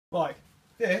Right,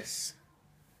 this,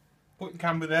 put the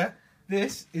camera there,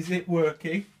 this is it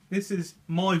working. This is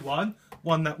my one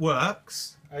that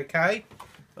works, okay?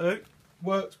 So,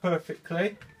 works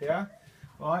perfectly, yeah?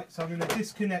 Right, so I'm going to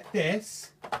disconnect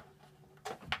this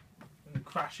and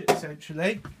crash it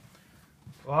essentially.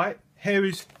 Right, here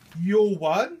is your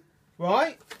one,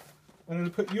 right? I'm going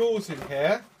to put yours in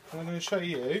here and I'm going to show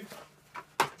you.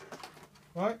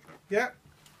 Right, yeah.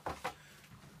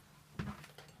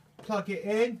 Plug it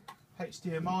in,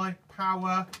 HDMI,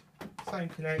 power, same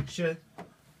connection,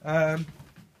 to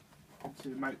the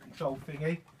remote control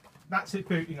thingy. That's it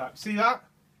booting up. See that?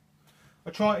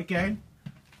 I'll try it again.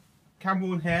 Camera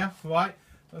on here, right?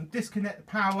 And disconnect the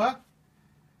power,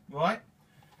 right?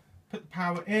 Put the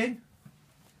power in.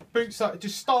 Boots up. It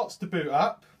just starts to boot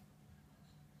up,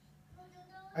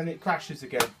 and it crashes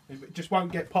again. It just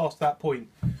won't get past that point.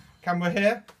 Camera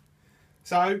here.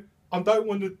 So I don't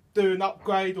want to do an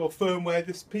upgrade or firmware.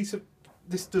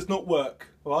 This does not work,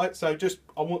 right? So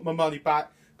I want my money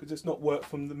back because it's not worked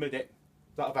from the minute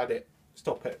that I've had it.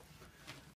 Stop it.